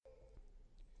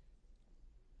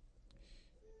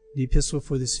The epistle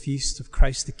for this feast of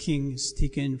Christ the King is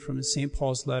taken from St.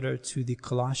 Paul's letter to the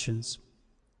Colossians.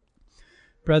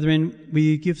 Brethren,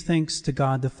 we give thanks to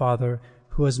God the Father,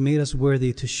 who has made us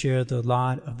worthy to share the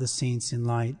lot of the saints in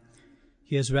light.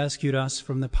 He has rescued us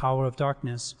from the power of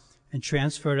darkness and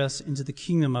transferred us into the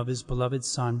kingdom of his beloved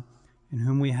Son, in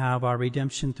whom we have our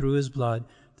redemption through his blood,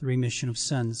 the remission of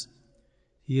sins.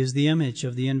 He is the image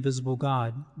of the invisible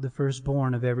God, the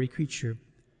firstborn of every creature.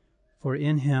 For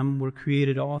in him were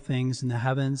created all things in the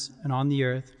heavens and on the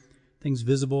earth, things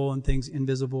visible and things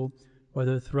invisible,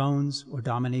 whether thrones or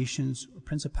dominations or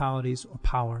principalities or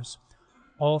powers.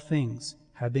 All things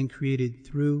have been created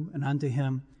through and unto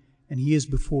him, and he is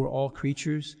before all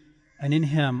creatures, and in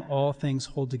him all things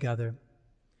hold together.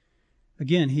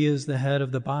 Again, he is the head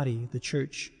of the body, the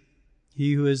church,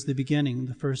 he who is the beginning,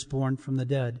 the firstborn from the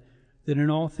dead, that in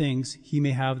all things he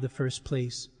may have the first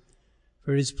place.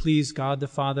 For it is pleased God the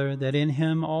Father that in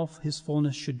him all his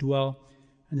fullness should dwell,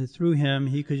 and that through him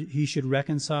he should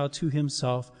reconcile to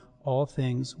himself all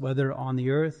things, whether on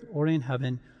the earth or in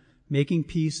heaven, making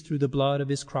peace through the blood of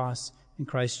his cross in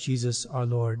Christ Jesus our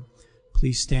Lord.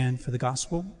 Please stand for the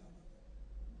gospel.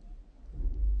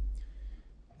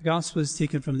 The gospel is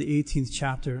taken from the 18th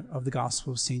chapter of the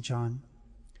Gospel of St. John.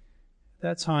 At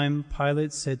that time,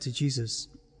 Pilate said to Jesus,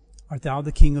 "Art thou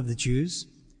the king of the Jews?"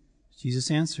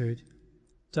 Jesus answered,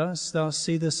 "Dost thou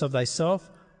say this of thyself,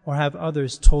 or have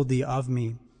others told thee of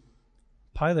me?"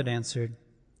 Pilate answered,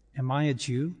 "Am I a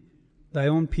Jew? Thy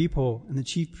own people and the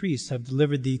chief priests have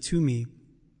delivered thee to me.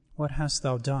 What hast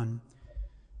thou done?"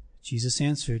 Jesus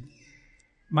answered,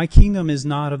 "My kingdom is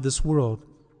not of this world.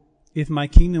 If my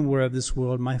kingdom were of this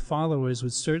world, my followers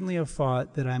would certainly have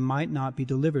fought that I might not be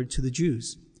delivered to the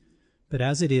Jews. But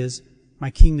as it is,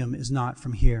 my kingdom is not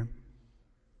from here."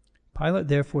 Pilate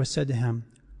therefore said to him,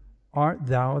 "Art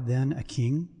thou then a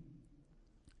king?"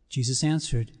 Jesus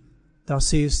answered, "Thou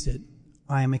sayest it,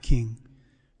 I am a king.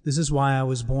 This is why I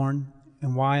was born,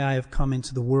 and why I have come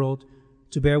into the world,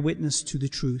 to bear witness to the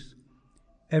truth.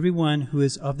 Everyone who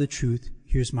is of the truth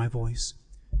hears my voice."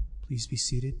 Please be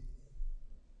seated.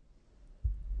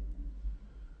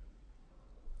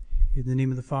 In the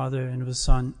name of the Father, and of the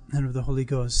Son, and of the Holy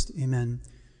Ghost. Amen.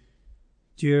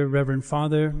 Dear Reverend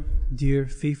Father, dear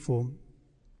faithful,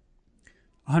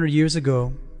 100 years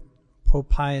ago, Pope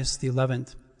Pius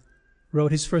XI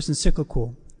wrote his first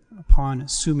encyclical upon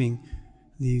assuming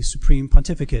the supreme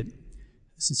pontificate.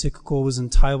 This encyclical was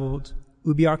entitled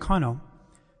Ubi Arcano,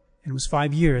 and it was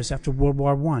 5 years after World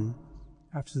War I,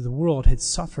 after the world had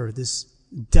suffered this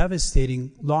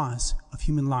devastating loss of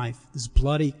human life, this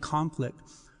bloody conflict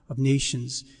of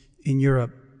nations in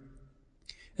Europe.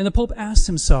 And the Pope asked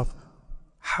himself,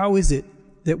 how is it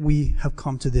that we have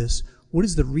come to this? What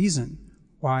is the reason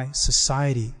why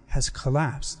society has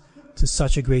collapsed to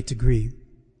such a great degree?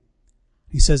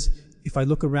 He says, if I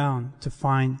look around to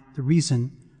find the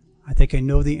reason, I think I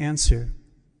know the answer.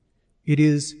 It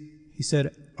is, he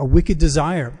said, a wicked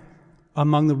desire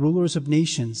among the rulers of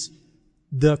nations,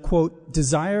 the, quote,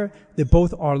 desire that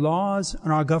both our laws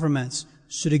and our governments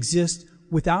should exist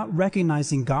without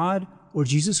recognizing God or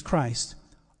Jesus Christ,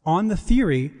 on the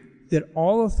theory that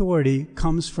all authority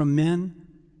comes from men,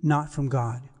 not from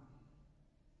God.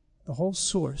 The whole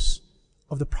source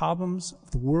of the problems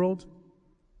of the world,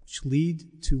 which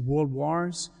lead to world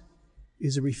wars,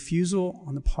 is a refusal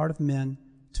on the part of men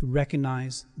to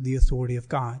recognize the authority of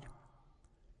God.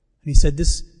 And he said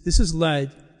this has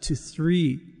led to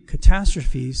 3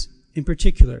 catastrophes in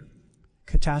particular.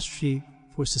 Catastrophe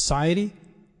for society,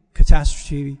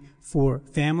 catastrophe for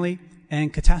family,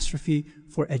 and catastrophe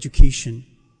for education.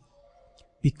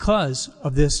 Because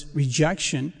of this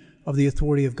rejection of the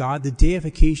authority of God, the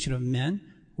deification of men,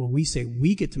 where we say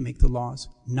we get to make the laws,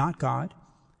 not God,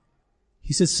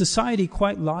 he says society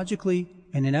quite logically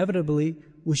and inevitably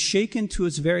was shaken to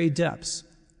its very depths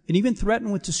and even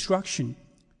threatened with destruction,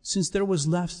 since there was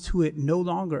left to it no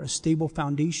longer a stable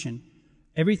foundation,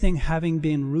 everything having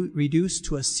been reduced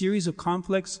to a series of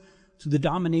conflicts, to the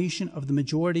domination of the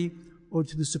majority, or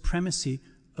to the supremacy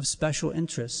of special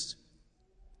interests.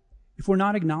 If we're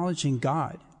not acknowledging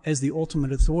God as the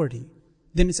ultimate authority,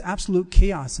 then it's absolute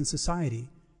chaos in society.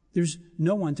 There's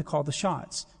no one to call the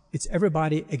shots. It's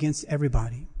everybody against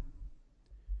everybody.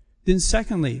 Then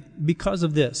secondly, because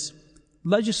of this,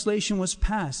 legislation was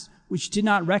passed which did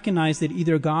not recognize that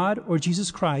either God or Jesus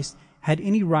Christ had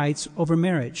any rights over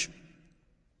marriage.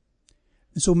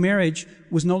 And so marriage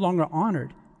was no longer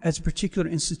honored as a particular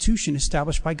institution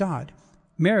established by God.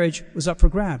 Marriage was up for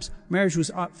grabs. Marriage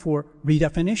was up for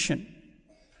redefinition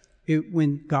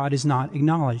when God is not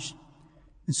acknowledged.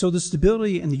 And so the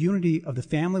stability and the unity of the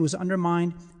family was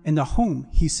undermined, and the home,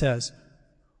 he says,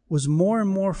 was more and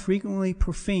more frequently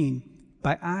profaned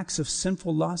by acts of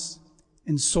sinful lust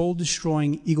and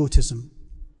soul-destroying egotism.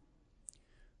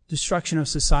 Destruction of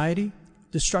society,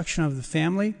 destruction of the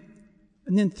family,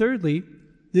 and then thirdly,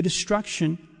 the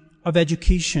destruction of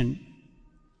education.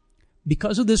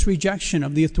 Because of this rejection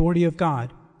of the authority of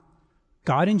God,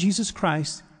 God and Jesus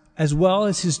Christ, as well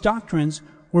as his doctrines,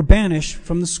 were banished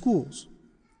from the schools.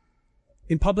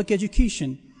 In public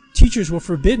education, teachers were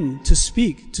forbidden to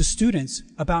speak to students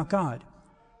about God.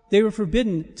 They were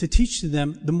forbidden to teach to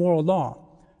them the moral law.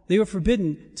 They were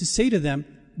forbidden to say to them,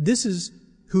 this is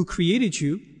who created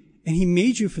you, and he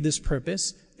made you for this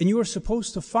purpose, and you are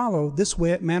supposed to follow this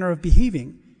manner of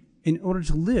behaving in order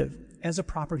to live as a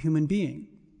proper human being.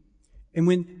 And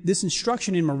when this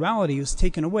instruction in morality is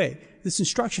taken away, this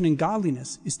instruction in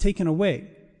godliness is taken away,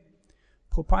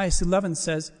 Pope Pius XI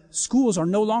says, schools are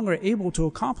no longer able to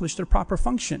accomplish their proper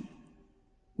function.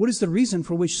 What is the reason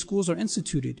for which schools are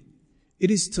instituted?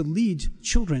 It is to lead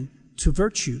children to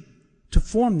virtue, to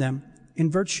form them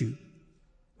in virtue.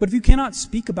 But if you cannot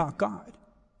speak about God,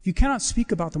 if you cannot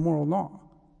speak about the moral law,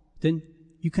 then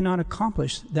you cannot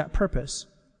accomplish that purpose.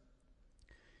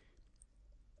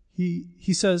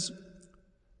 He says,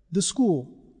 the school,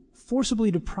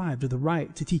 forcibly deprived of the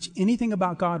right to teach anything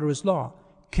about God or his law,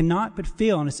 cannot but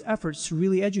fail in its efforts to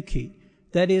really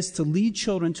educate, that is, to lead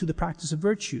children to the practice of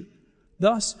virtue.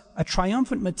 Thus, a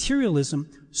triumphant materialism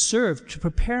served to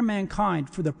prepare mankind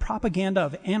for the propaganda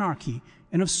of anarchy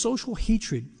and of social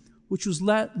hatred, which was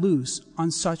let loose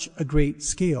on such a great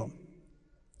scale.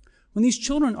 When these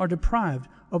children are deprived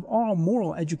of all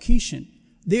moral education,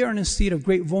 they are in a state of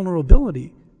great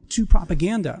vulnerability to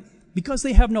propaganda because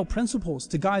they have no principles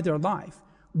to guide their life.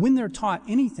 When they're taught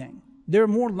anything, they're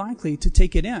more likely to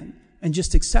take it in and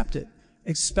just accept it,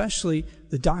 especially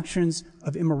the doctrines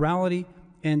of immorality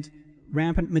and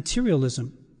rampant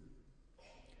materialism.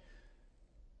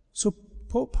 So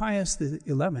Pope Pius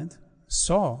XI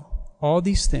saw all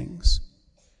these things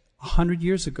 100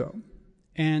 years ago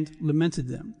and lamented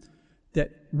them,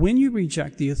 that when you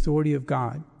reject the authority of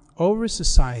God over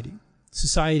society,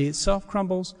 society itself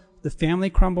crumbles, the family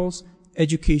crumbles,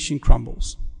 education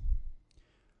crumbles.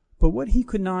 But what he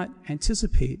could not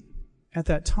anticipate at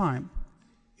that time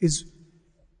is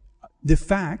the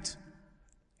fact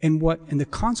and the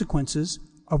consequences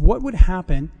of what would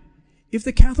happen if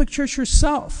the Catholic Church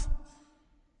herself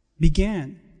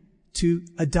began to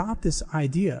adopt this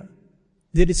idea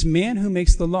that it's man who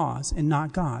makes the laws and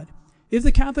not God. If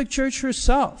the Catholic Church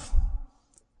herself,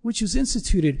 which was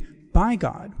instituted by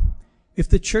God, if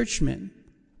the churchmen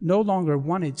no longer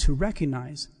wanted to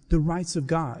recognize the rights of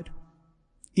God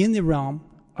in the realm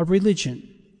of religion.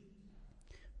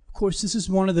 Of course, this is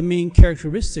one of the main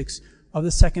characteristics of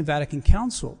the Second Vatican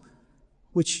Council,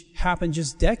 which happened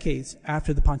just decades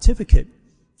after the pontificate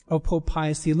of Pope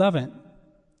Pius XI.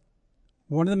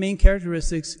 One of the main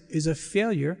characteristics is a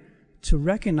failure to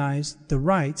recognize the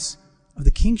rights of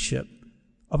the kingship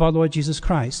of our Lord Jesus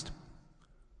Christ.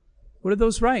 What are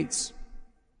those rights?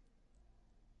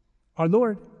 Our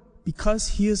Lord, because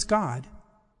he is God,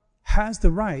 has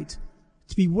the right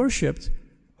to be worshipped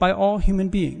by all human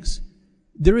beings.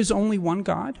 There is only one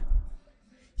God.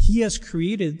 He has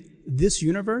created this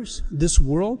universe, this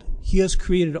world. He has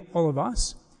created all of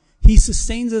us. He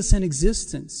sustains us in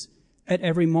existence at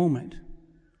every moment.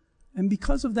 And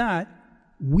because of that,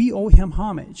 we owe him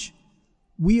homage.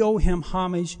 We owe him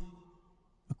homage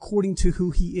according to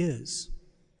who he is.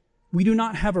 We do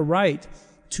not have a right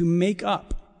to make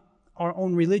up our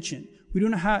own religion. We do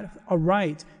not have a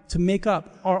right to make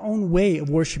up our own way of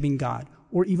worshiping God,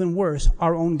 or even worse,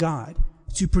 our own God,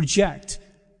 to project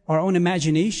our own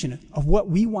imagination of what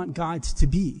we want God to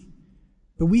be.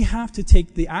 But we have to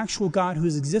take the actual God who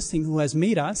is existing, who has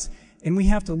made us, and we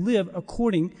have to live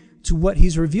according to what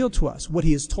he's revealed to us, what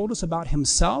he has told us about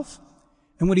himself,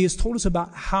 and what he has told us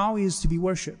about how he is to be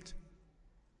worshipped.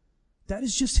 That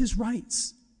is just his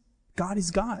rights. God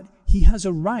is God. He has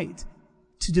a right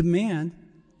to demand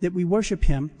that we worship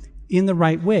him in the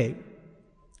right way.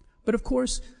 But of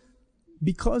course,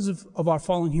 because of our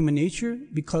fallen human nature,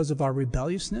 because of our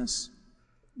rebelliousness,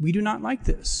 we do not like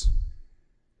this.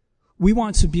 We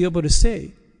want to be able to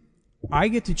say, I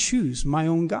get to choose my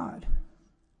own God.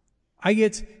 I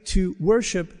get to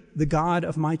worship the God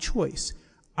of my choice.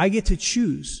 I get to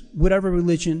choose whatever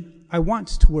religion I want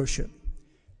to worship.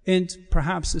 And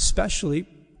perhaps especially,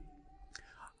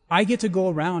 I get to go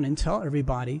around and tell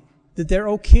everybody that they're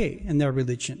okay in their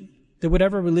religion, that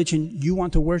whatever religion you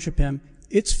want to worship him,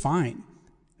 it's fine,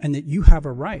 and that you have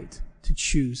a right to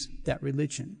choose that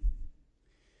religion.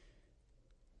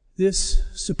 This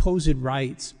supposed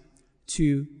right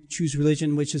to choose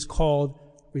religion, which is called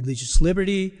religious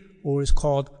liberty, or is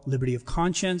called liberty of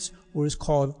conscience, or is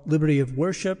called liberty of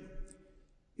worship,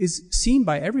 is seen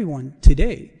by everyone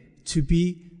today to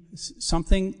be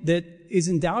something that is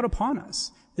endowed upon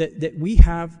us, that we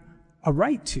have a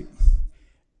right to.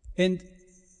 And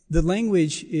the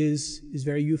language is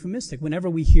very euphemistic. Whenever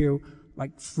we hear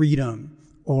like freedom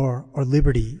or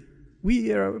liberty,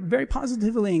 we are very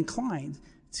positively inclined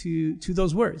to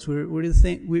those words.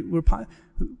 We're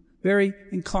very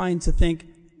inclined to think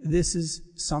this is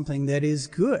something that is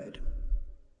good.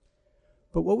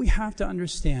 But what we have to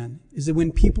understand is that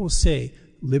when people say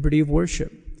liberty of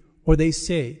worship, or they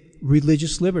say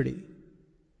religious liberty,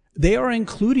 they are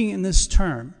including in this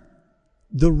term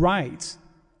the right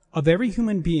of every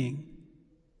human being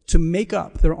to make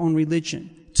up their own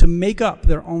religion, to make up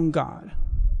their own God.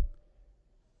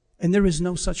 And there is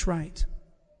no such right.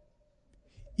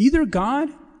 Either God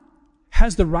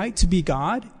has the right to be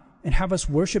God and have us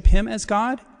worship Him as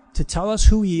God, to tell us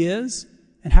who He is,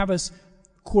 and have us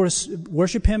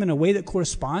worship Him in a way that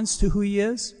corresponds to who He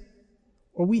is,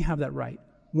 or we have that right,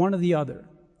 one or the other.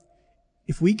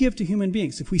 If we give to human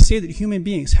beings, if we say that human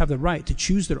beings have the right to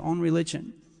choose their own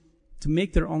religion, to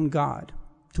make their own God,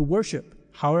 to worship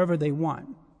however they want,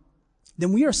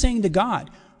 then we are saying to God,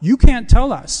 you can't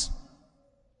tell us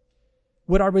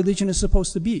what our religion is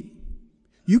supposed to be.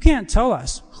 You can't tell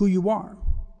us who you are.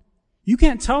 You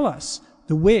can't tell us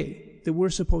the way that we're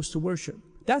supposed to worship.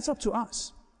 That's up to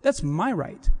us. That's my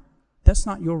right. That's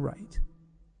not your right.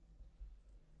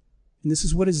 And this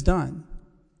is what is done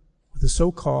with the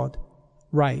so-called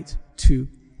right to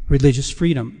religious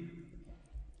freedom.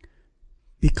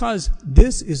 Because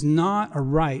this is not a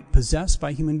right possessed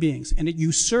by human beings, and it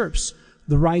usurps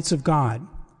the rights of God.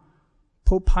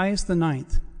 Pope Pius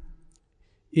IX,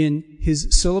 in his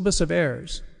Syllabus of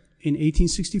Errors in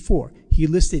 1864, he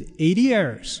listed 80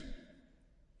 errors,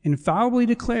 infallibly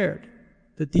declared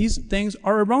that these things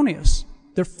are erroneous,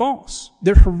 they're false,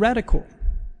 they're heretical.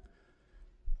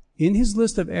 In his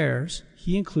list of errors,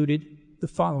 he included the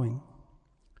following: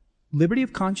 liberty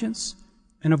of conscience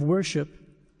and of worship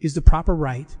is the proper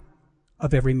right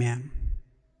of every man.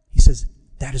 He says,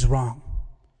 that is wrong.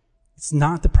 It's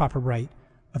not the proper right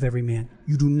of every man.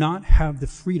 You do not have the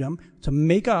freedom to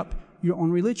make up your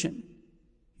own religion.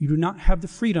 You do not have the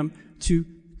freedom to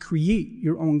create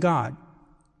your own God.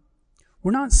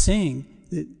 We're not saying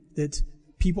that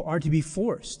people are to be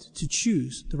forced to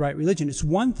choose the right religion. It's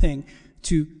one thing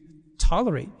to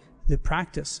tolerate the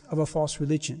practice of a false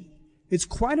religion. It's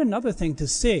quite another thing to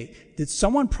say that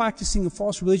someone practicing a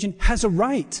false religion has a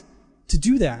right to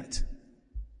do that.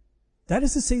 That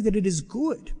is to say that it is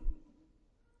good,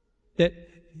 that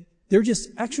they're just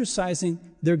exercising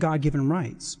their God-given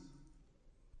rights.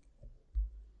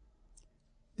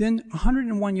 Then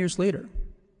 101 years later,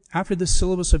 after the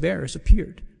Syllabus of Errors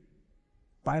appeared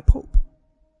by a pope,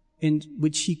 in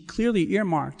which he clearly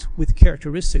earmarked with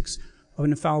characteristics of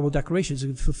an infallible declaration,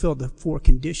 to fulfill the 4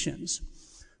 conditions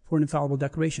for an infallible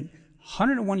declaration.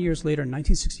 101 years later, in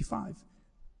 1965,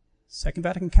 Second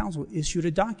Vatican Council issued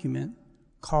a document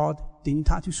called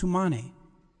Dignitatis Humanae,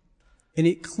 and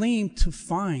it claimed to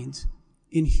find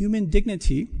in human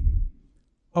dignity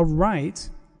a right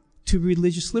to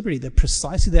religious liberty, that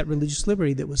precisely that religious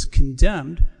liberty that was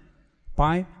condemned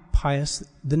by Pius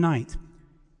IX.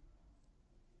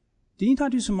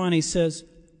 Dignitatis Humanae says,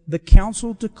 the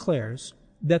Council declares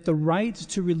that the right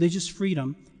to religious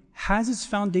freedom has its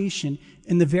foundation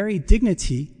in the very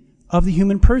dignity of the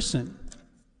human person.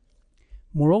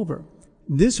 Moreover,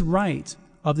 this right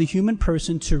of the human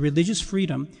person to religious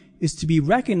freedom is to be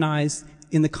recognized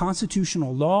in the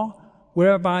constitutional law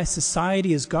whereby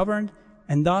society is governed,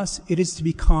 and thus it is to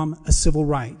become a civil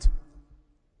right.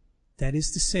 That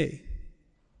is to say,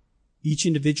 each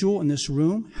individual in this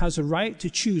room has a right to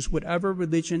choose whatever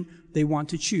religion they want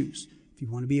to choose. If you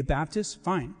want to be a Baptist,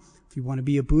 fine. If you want to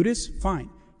be a Buddhist, fine.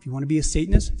 If you want to be a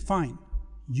Satanist, fine.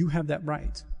 You have that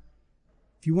right.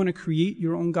 If you want to create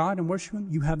your own God and worship Him,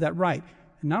 you have that right.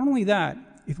 And not only that,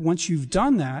 if once you've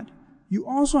done that, you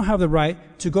also have the right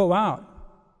to go out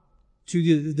to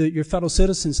your fellow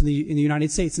citizens in the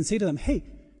United States and say to them, hey,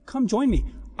 come join me.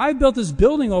 I built this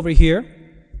building over here.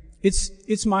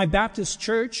 It's my Baptist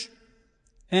church,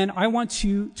 and I want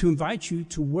to invite you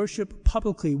to worship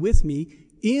publicly with me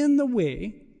in the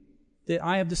way that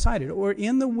I have decided, or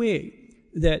in the way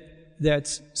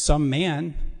that some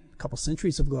man a couple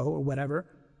centuries ago or whatever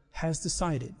has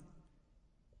decided.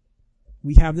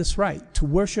 We have this right to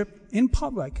worship in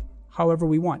public however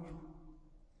we want.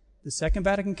 The Second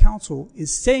Vatican Council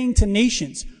is saying to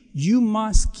nations, you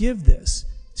must give this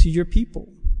to your people.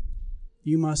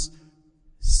 You must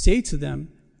say to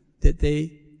them that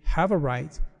they have a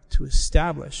right to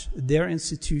establish their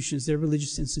institutions, their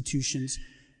religious institutions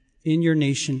in your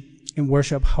nation and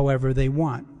worship however they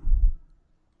want.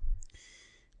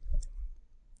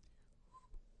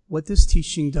 What this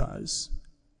teaching does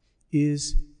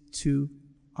is to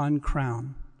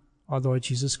uncrown our Lord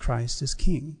Jesus Christ as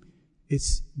King.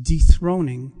 It's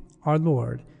dethroning our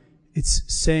Lord. It's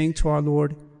saying to our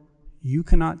Lord, you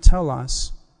cannot tell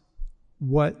us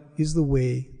what is the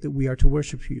way that we are to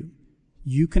worship you.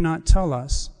 You cannot tell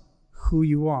us who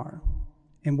you are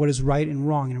and what is right and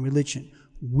wrong in religion.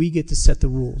 We get to set the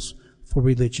rules for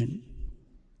religion.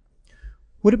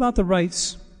 What about the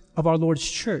rights of our Lord's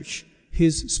church,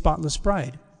 his spotless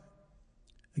bride?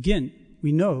 Again,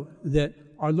 we know that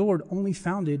our Lord only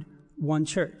founded one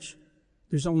church.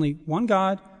 There's only one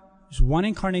God. There's one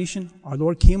incarnation. Our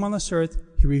Lord came on this earth.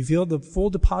 He revealed the full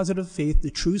deposit of faith,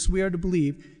 the truths we are to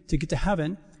believe to get to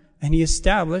heaven, and he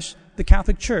established the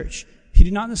Catholic Church. He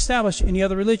did not establish any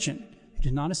other religion. He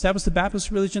did not establish the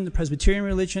Baptist religion, the Presbyterian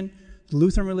religion, the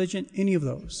Lutheran religion, any of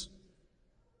those.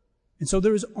 And so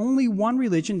there is only one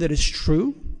religion that is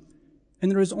true,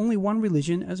 and there is only one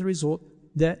religion, as a result,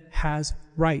 that has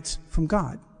rights from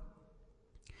God.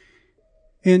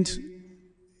 And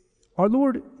our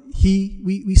Lord,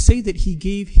 we say that he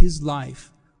gave his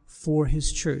life for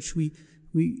his church. We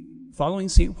following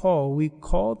St. Paul, we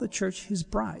call the church his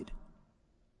bride.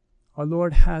 Our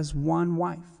Lord has one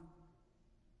wife,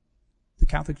 the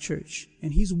Catholic Church,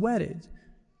 and he's wedded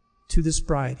to this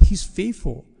bride. He's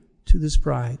faithful to this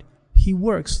bride. He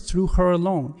works through her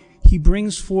alone. He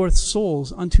brings forth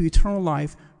souls unto eternal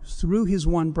life through his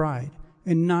one bride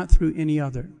and not through any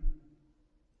other.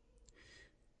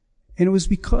 And it was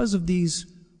because of these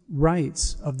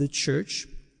rights of the church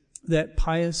that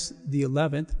Pius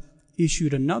XI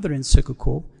issued another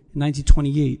encyclical in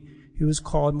 1928. It was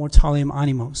called Mortalium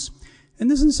Animos. And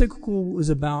this encyclical was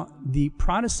about the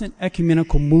Protestant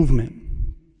ecumenical movement.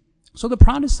 So the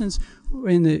Protestants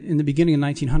in the beginning of the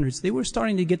 1900s, they were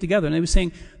starting to get together, and they were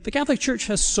saying, the Catholic Church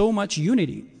has so much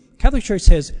unity. The Catholic Church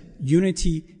has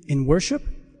unity in worship,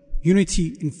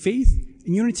 unity in faith,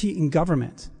 and unity in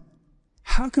government.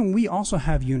 How can we also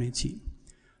have unity?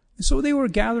 And so they were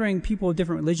gathering people of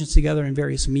different religions together in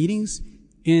various meetings,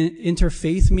 in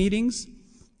interfaith meetings,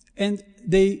 and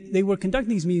they were conducting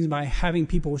these meetings by having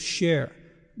people share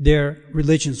their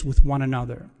religions with one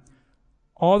another.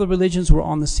 All the religions were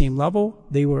on the same level.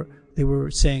 They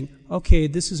were saying, okay,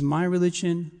 this is my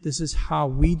religion. This is how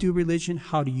we do religion.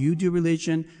 How do you do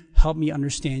religion? Help me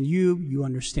understand you. You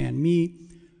understand me.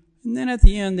 And then at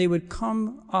the end, they would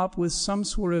come up with some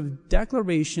sort of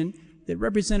declaration that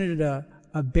represented a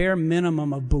bare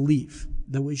minimum of belief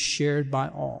that was shared by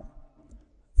all.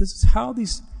 This is how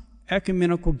these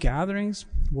ecumenical gatherings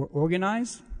were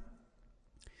organized.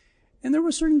 And there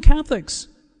were certain Catholics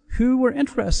who were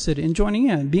interested in joining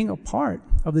in, being a part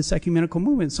of this ecumenical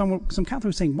movement. Some Catholics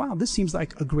were saying, wow, this seems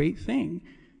like a great thing.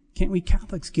 Can't we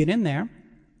Catholics get in there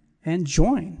and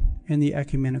join in the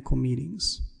ecumenical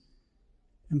meetings?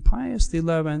 And Pius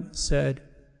XI said,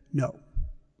 no,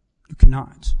 you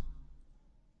cannot.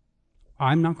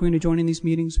 I'm not going to join in these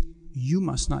meetings. You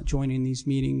must not join in these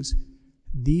meetings.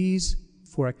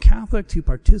 For a Catholic to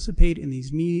participate in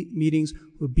these meetings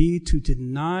would be to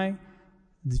deny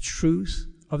the truth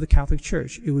of the Catholic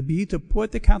Church. It would be to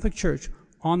put the Catholic Church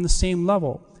on the same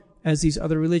level as these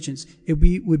other religions. It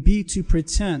would be to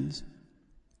pretend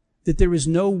that there is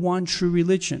no one true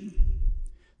religion,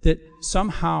 that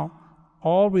somehow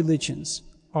all religions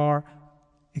are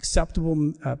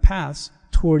acceptable paths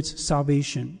towards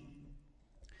salvation.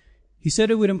 He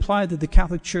said it would imply that the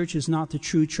Catholic Church is not the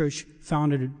true church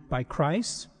founded by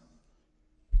Christ,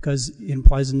 because it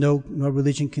implies no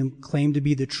religion can claim to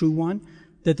be the true one,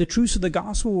 that the truths of the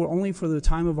gospel were only for the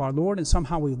time of our Lord, and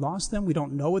somehow we lost them. We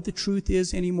don't know what the truth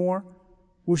is anymore.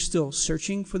 We're still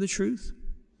searching for the truth.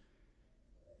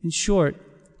 In short,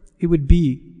 it would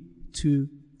be to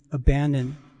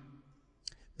abandon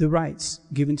the rights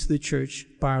given to the church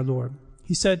by our Lord.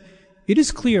 He said, it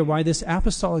is clear why this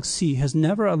apostolic see has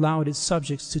never allowed its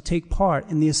subjects to take part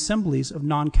in the assemblies of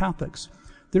non-Catholics.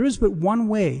 There is but one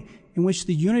way in which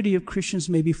the unity of Christians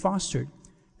may be fostered,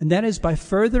 and that is by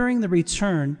furthering the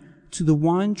return to the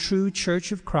one true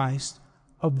Church of Christ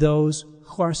of those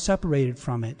who are separated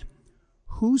from it.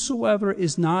 Whosoever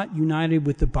is not united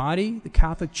with the body, the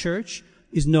Catholic Church,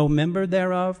 is no member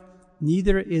thereof,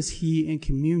 neither is he in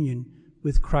communion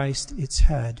with Christ its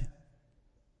head.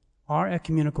 Our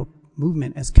ecumenical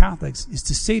movement as Catholics is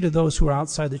to say to those who are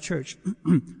outside the church,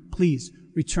 please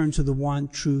return to the one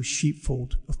true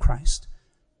sheepfold of Christ,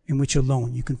 in which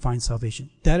alone you can find salvation.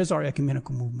 That is our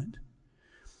ecumenical movement.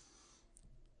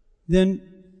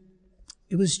 Then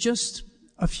it was just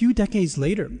a few decades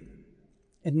later,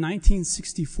 in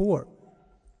 1964,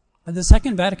 the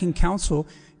Second Vatican Council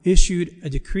issued a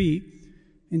decree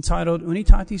entitled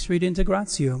Unitatis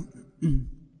Redintegratio.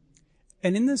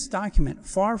 And in this document,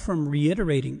 far from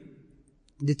reiterating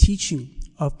the teaching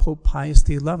of Pope Pius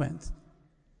XI,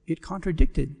 it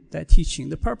contradicted that teaching.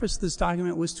 The purpose of this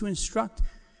document was to instruct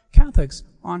Catholics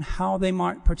on how they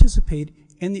might participate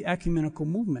in the ecumenical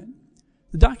movement.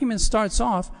 The document starts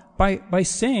off by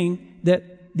saying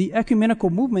that the ecumenical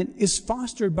movement is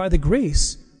fostered by the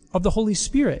grace of the Holy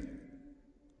Spirit.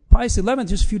 Pius XI,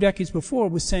 just a few decades before,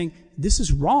 was saying, this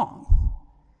is wrong.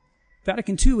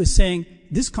 Vatican II is saying,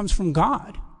 this comes from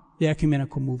God, the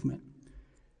ecumenical movement.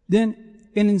 And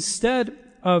instead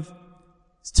of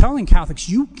telling Catholics,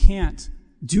 you can't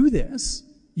do this,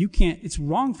 it's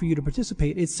wrong for you to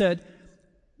participate, it said,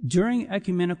 during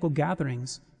ecumenical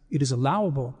gatherings, it is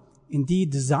allowable, indeed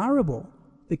desirable,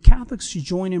 that Catholics should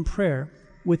join in prayer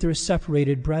with their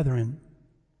separated brethren.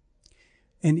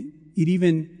 And it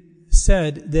even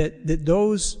said that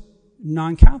those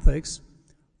non-Catholics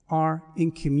are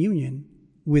in communion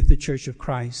with the Church of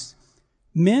Christ.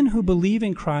 Men who believe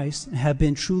in Christ and have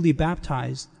been truly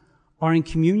baptized are in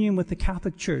communion with the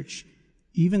Catholic Church,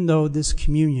 even though this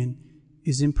communion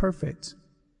is imperfect.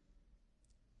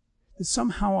 That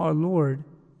somehow our Lord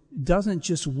doesn't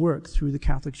just work through the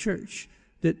Catholic Church.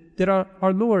 That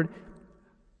our Lord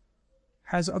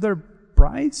has other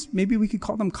brides, maybe we could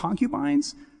call them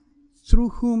concubines, through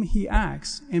whom he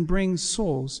acts and brings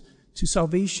souls to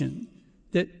salvation.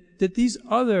 That these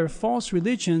other false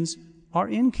religions are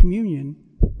in communion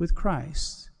with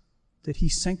Christ, that he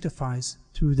sanctifies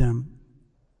through them.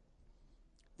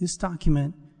 This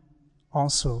document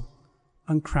also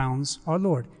uncrowns our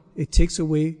Lord. It takes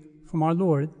away from our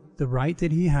Lord the right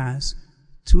that he has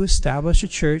to establish a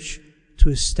church, to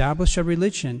establish a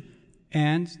religion,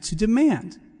 and to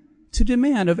demand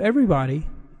of everybody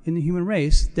in the human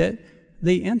race that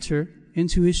they enter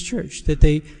into his church, that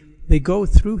they go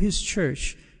through his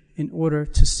church in order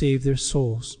to save their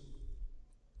souls.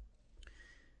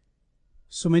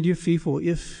 So, my dear faithful,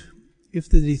 if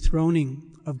the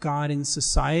dethroning of God in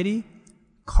society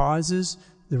causes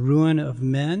the ruin of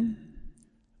men,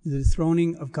 the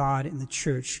dethroning of God in the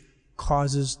church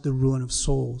causes the ruin of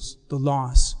souls, the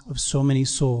loss of so many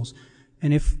souls.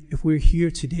 And if we're here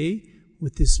today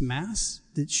with this Mass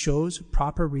that shows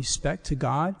proper respect to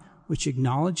God, which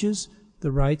acknowledges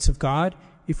the rights of God,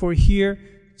 if we're here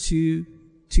to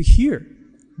hear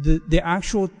the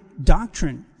actual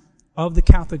doctrine of the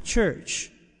Catholic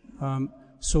Church,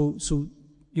 so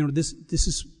this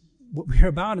is what we're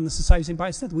about in the Society of St.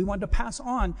 Pius X. We want to pass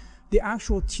on the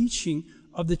actual teaching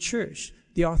of the Church,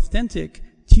 the authentic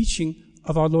teaching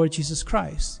of our Lord Jesus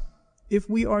Christ. If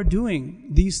we are doing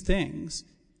these things,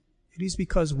 it is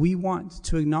because we want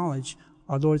to acknowledge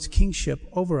our Lord's kingship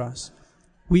over us.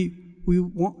 We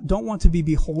don't want to be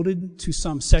beholden to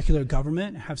some secular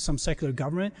government, have some secular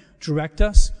government direct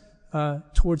us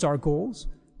towards our goals.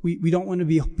 We don't want to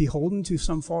be beholden to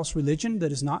some false religion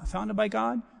that is not founded by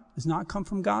God, does not come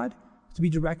from God, to be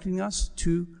directing us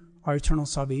to our eternal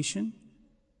salvation.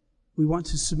 We want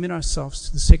to submit ourselves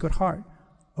to the Sacred Heart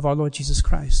of our Lord Jesus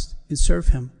Christ and serve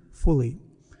him fully.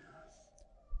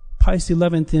 Pius XI,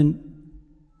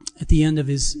 at the end of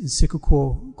his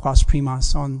encyclical Quas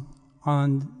Primas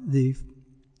on the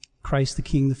Christ the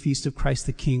King, the Feast of Christ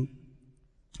the King,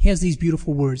 he has these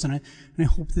beautiful words, and I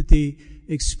hope that they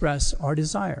express our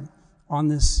desire on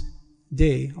this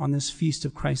day, on this Feast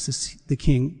of Christ the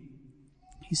King.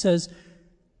 He says,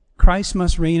 Christ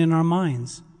must reign in our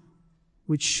minds,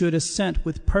 which should assent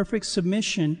with perfect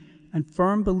submission and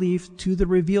firm belief to the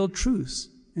revealed truths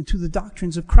and to the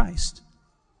doctrines of Christ.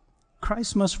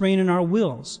 Christ must reign in our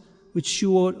wills, which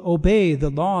should obey the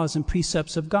laws and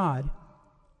precepts of God.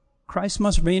 Christ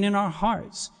must reign in our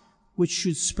hearts, which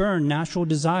should spurn natural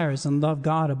desires and love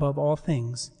God above all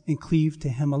things and cleave to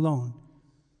him alone.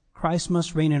 Christ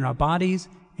must reign in our bodies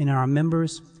and in our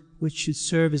members, which should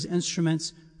serve as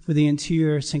instruments for the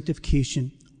interior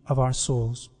sanctification of our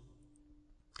souls.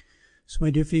 So, my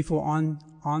dear faithful,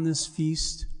 on this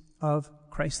feast of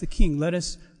Christ the King, let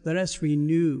us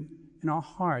renew in our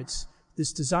hearts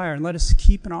this desire, and let us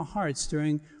keep in our hearts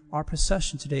during our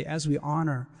procession today as we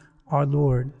honor our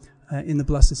Lord in the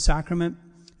Blessed Sacrament,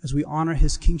 as we honor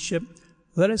his kingship.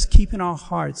 Let us keep in our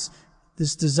hearts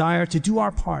this desire to do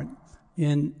our part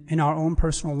in our own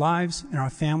personal lives, in our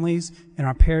families, in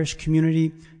our parish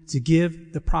community, to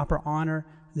give the proper honor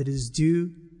that is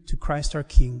due to Christ our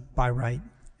King by right.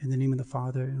 In the name of the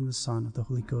Father, and of the Son, and of the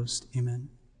Holy Ghost. Amen.